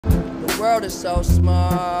world is so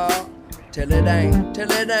small. Till it ain't,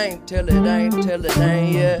 till it ain't, till it ain't, till it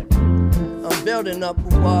ain't, yeah. I'm building up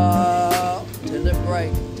a wall. Till it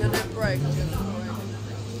break, till it break, till it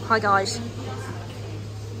break. Hi guys.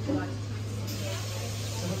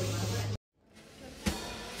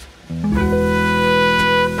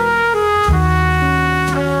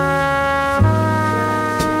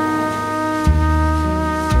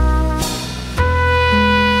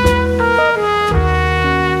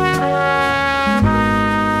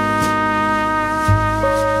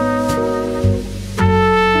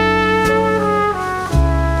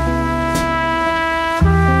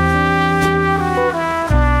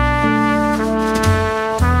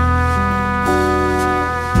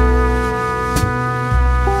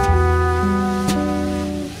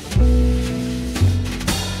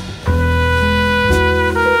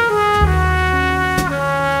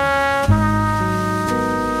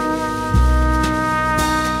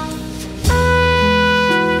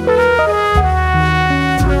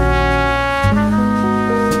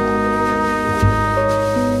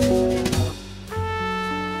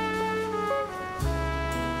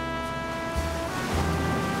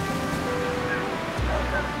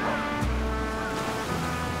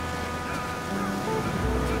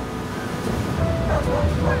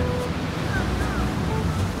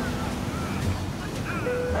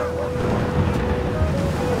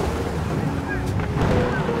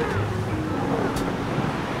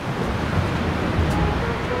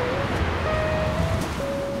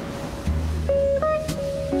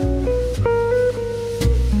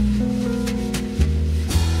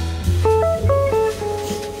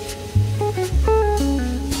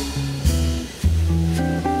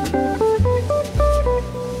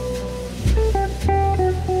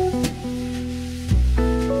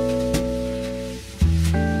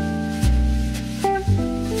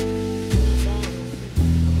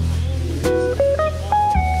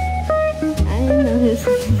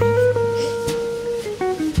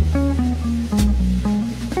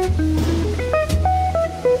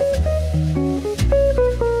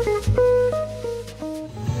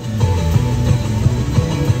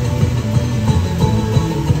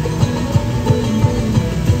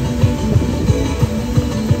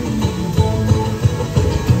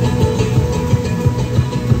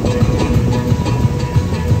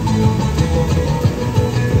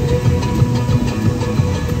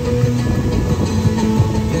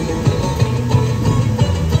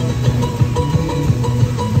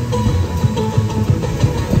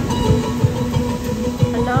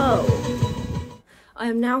 I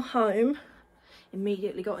am now home.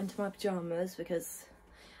 Immediately got into my pyjamas because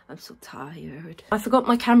I'm so tired. I forgot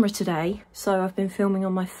my camera today, so I've been filming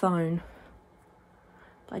on my phone.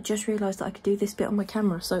 But I just realised that I could do this bit on my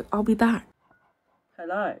camera, so I'll be back.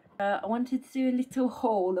 Hello. I wanted to do a little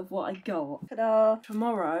haul of what I got. Ta-da!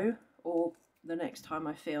 Tomorrow, or the next time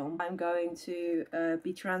I film, I'm going to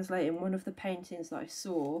be translating one of the paintings that I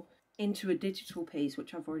saw into a digital piece,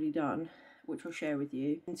 which I've already done, which I'll share with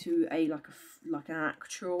you, into a like an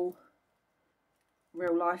actual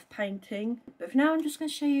real life painting. But for now I'm just going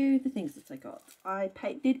to show you the things that I got. I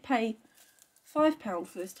did pay £5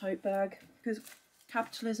 for this tote bag because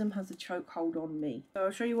capitalism has a chokehold on me. So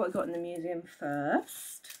I'll show you what I got in the museum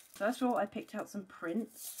first. First of all, I picked out some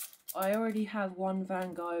prints. I already have one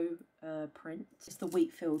Van Gogh print. It's the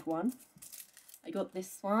Wheatfield one. I got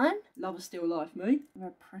this one, Love a Still Life Me.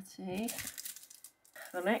 Very pretty.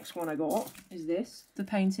 The next one I got is this, the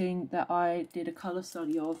painting that I did a colour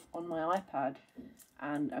study of on my iPad,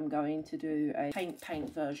 and I'm going to do a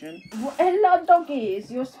paint version. Well, hello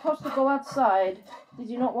doggies, you're supposed to go outside. Did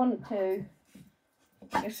you not want to?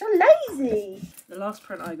 You're so lazy. The last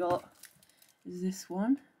print I got is this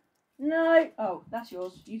one. No, oh, that's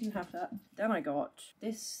yours, you can have that. Then I got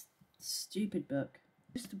this stupid book,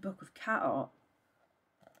 just a book of cat art.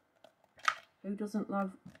 Who doesn't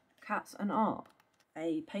love cats and art?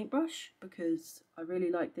 A paintbrush, because I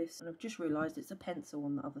really like this, and I've just realised it's a pencil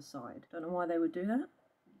on the other side. Don't know why they would do that.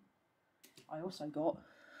 I also got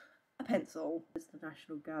a pencil. There's the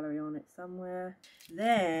National Gallery on it somewhere.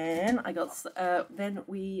 Then I got, then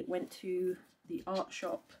we went to the art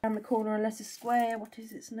shop around the corner in Leicester Square. What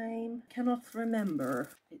is its name? Cannot remember.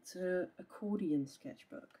 It's a accordion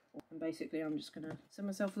sketchbook. And basically I'm just going to set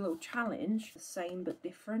myself a little challenge, the same but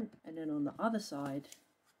different, and then on the other side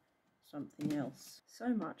something else. So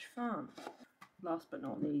much fun. Last but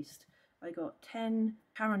not least, I got 10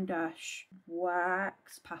 Caran d'Ache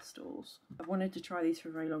wax pastels. I've wanted to try these for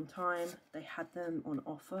a very long time. They had them on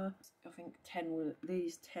offer. I think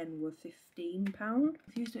these 10 were £15.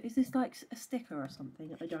 Is this like a sticker or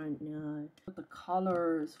something? I don't know. But the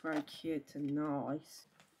colour is very cute and nice.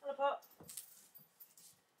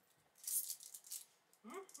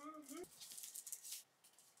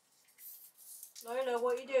 Lola,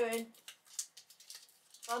 what are you doing?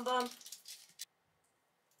 Bum bum.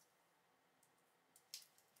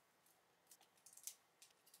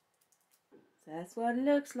 So that's what it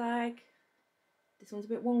looks like. This one's a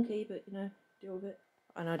bit wonky, but you know, deal with it.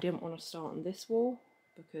 And I didn't want to start on this wall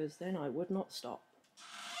because then I would not stop.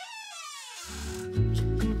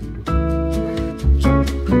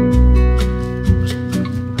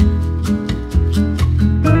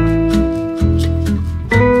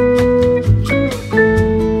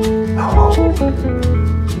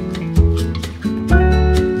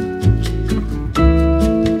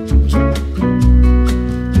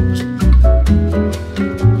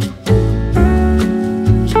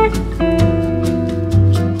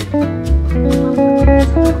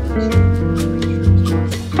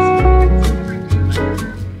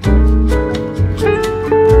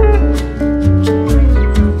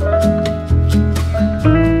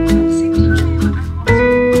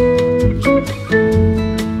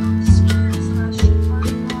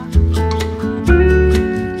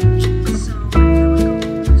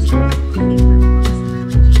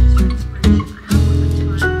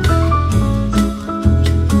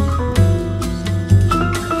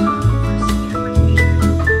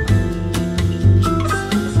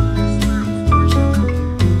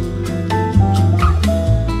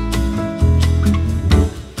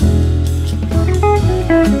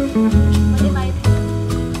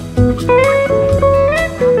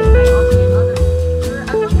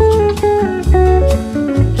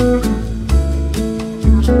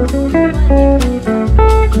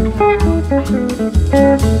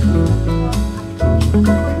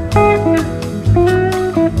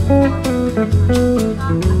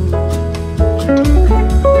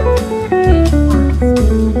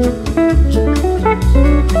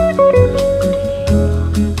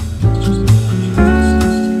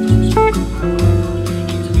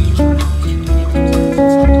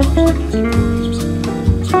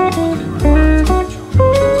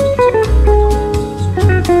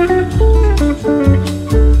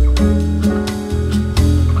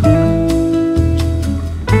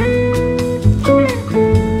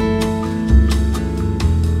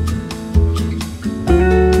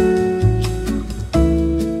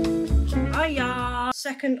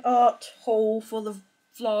 Second art haul for the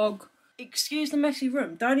vlog. Excuse the messy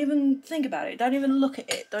room. Don't even think about it. Don't even look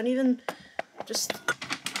at it. Don't even just...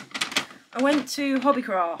 I went to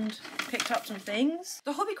Hobbycraft and picked up some things.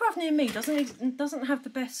 The Hobbycraft near me doesn't have the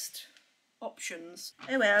best options.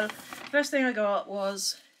 Oh well. First thing I got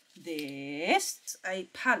was this, a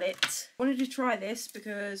palette. I wanted to try this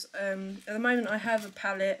because at the moment I have a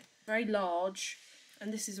palette, very large.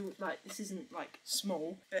 And this is like, this isn't like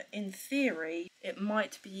small, but in theory it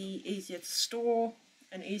might be easier to store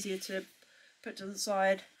and easier to put to the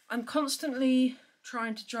side. I'm constantly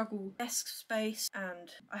trying to juggle desk space and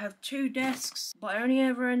I have 2 desks, but I only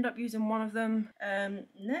ever end up using one of them.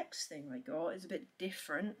 Next thing I got is a bit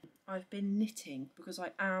different. I've been knitting because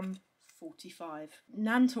I am 45.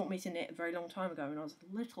 Nan taught me to knit a very long time ago when I was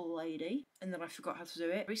a little lady, and then I forgot how to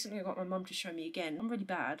do it. Recently I got my mum to show me again. I'm really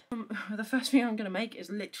bad. The first thing I'm going to make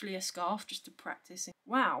is literally a scarf just to practice.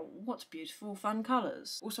 Wow, what beautiful fun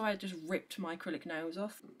colours. Also I just ripped my acrylic nails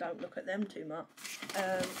off. Don't look at them too much.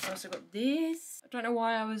 I also got this. I don't know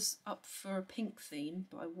why I was up for a pink theme,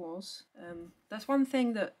 but I was. That's one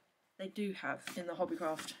thing that they do have in the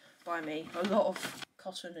Hobbycraft by me. A lot of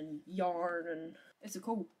cotton and yarn, and it's a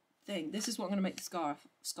cool thing. This is what I'm going to make the scarf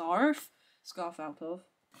out of.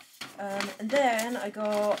 And then I've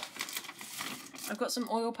got some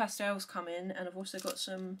oil pastels coming, and I've also got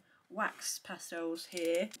some wax pastels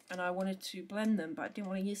here, and I wanted to blend them, but I didn't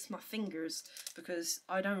want to use my fingers because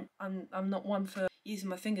I'm not one for using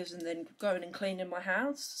my fingers and then going and cleaning my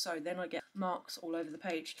house, so then I get marks all over the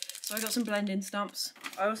page. So I got some blending stumps.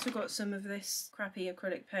 I also got some of this crappy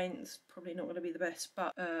acrylic paint. It's probably not going to be the best,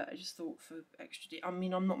 but I just thought for extra, I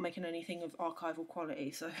mean, I'm not making anything of archival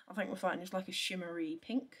quality, so I think we're fine. It's like a shimmery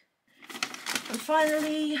pink. And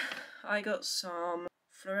finally I got some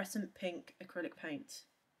fluorescent pink acrylic paint.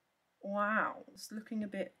 Wow, it's looking a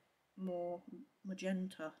bit more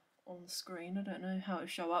magenta on the screen. I don't know how it'll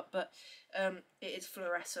show up, but it is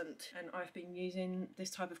fluorescent, and I've been using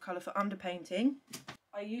this type of colour for underpainting.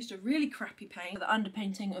 I used a really crappy paint for the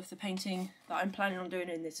underpainting of the painting that I'm planning on doing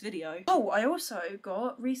in this video. Oh, I also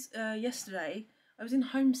got, yesterday, I was in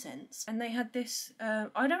HomeSense, and they had this,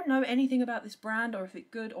 I don't know anything about this brand, or if it's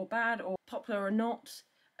good or bad, or popular or not,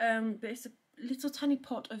 but it's a little tiny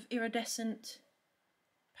pot of iridescent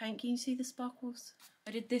paint. Can you see the sparkles?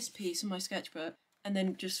 I did this piece in my sketchbook, and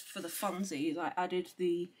then just for the funsies I added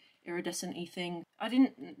the iridescent-y thing. I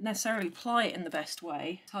didn't necessarily apply it in the best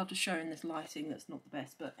way. It's hard to show in this lighting, that's not the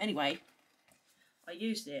best, but anyway, I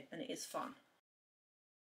used it and it is fun.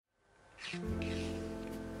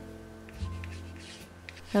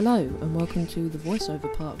 Hello and welcome to the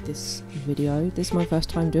voiceover part of this video. This is my first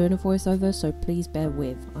time doing a voiceover, so please bear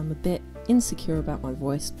with. I'm a bit insecure about my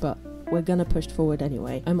voice, but we're gonna push forward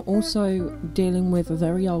anyway. I'm also dealing with a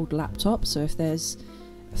very old laptop, so if there's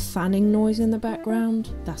fanning noise in the background,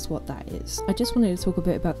 that's what that is. I just wanted to talk a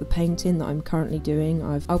bit about the painting that I'm currently doing.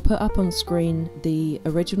 I'll put up on screen the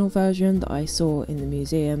original version that I saw in the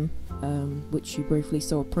museum, which you briefly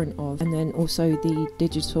saw a print of, and then also the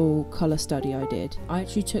digital colour study I did. I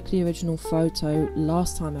actually took the original photo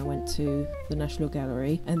last time I went to the National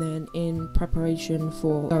Gallery, and then in preparation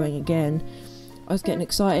for going again, I was getting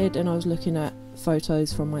excited and I was looking at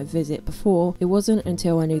photos from my visit before. It wasn't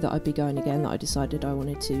until I knew that I'd be going again that I decided I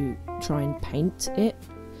wanted to try and paint it,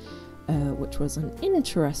 which was an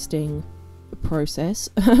interesting process.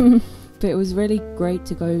 But it was really great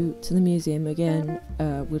to go to the museum again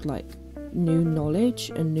with like new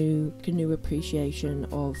knowledge and new appreciation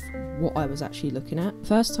of what I was actually looking at.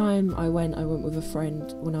 First time I went with a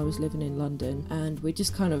friend when I was living in London, and we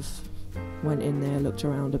just kind of went in there, looked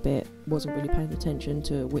around a bit, wasn't really paying attention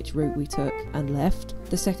to which route we took, and left.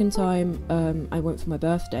 The second time I went for my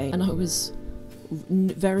birthday, and I was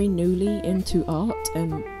very newly into art,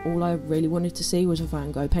 and all I really wanted to see was a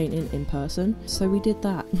Van Gogh painting in person, so we did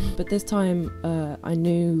that. But this time I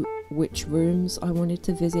knew which rooms I wanted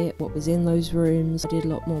to visit, what was in those rooms. I did a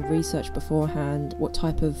lot more research beforehand, what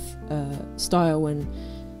type of style and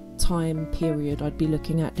time period I'd be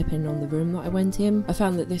looking at depending on the room that I went in. I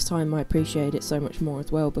found that this time I appreciated it so much more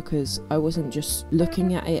as well, because I wasn't just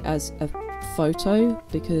looking at it as a photo,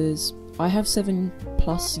 because I have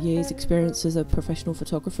 7+ years experience as a professional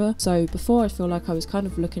photographer, so before I feel like I was kind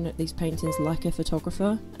of looking at these paintings like a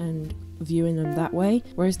photographer and viewing them that way,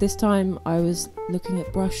 whereas this time I was looking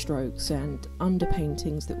at brush strokes and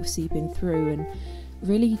underpaintings that were seeping through and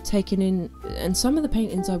really taking in, and some of the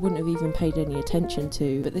paintings I wouldn't have even paid any attention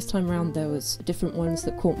to, but this time around there was different ones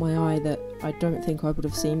that caught my eye that I don't think I would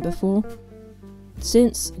have seen before.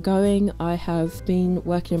 Since going, I have been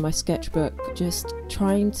working in my sketchbook, just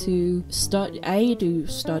trying to do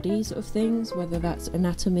studies of things, whether that's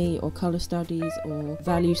anatomy or colour studies or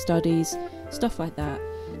value studies, stuff like that.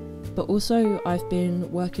 But also I've been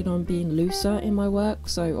working on being looser in my work,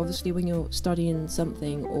 so obviously when you're studying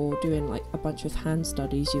something or doing like a bunch of hand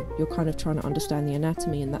studies, you're kind of trying to understand the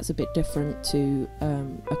anatomy, and that's a bit different to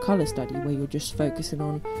a colour study where you're just focusing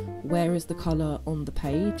on where is the colour on the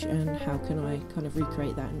page and how can I kind of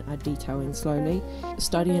recreate that and add detail in slowly.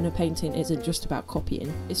 Studying a painting isn't just about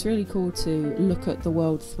copying. It's really cool to look at the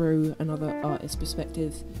world through another artist's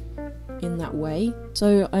perspective in that way.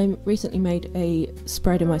 So I recently made a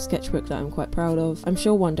spread in my sketchbook that I'm quite proud of. I'm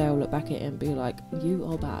sure one day I'll look back at it and be like, you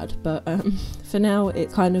are bad, but for now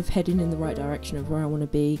it's kind of heading in the right direction of where I want to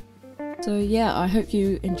be. So yeah, I hope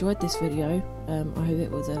you enjoyed this video. I hope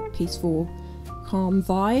it was a peaceful, calm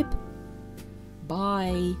vibe.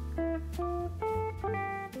 Bye.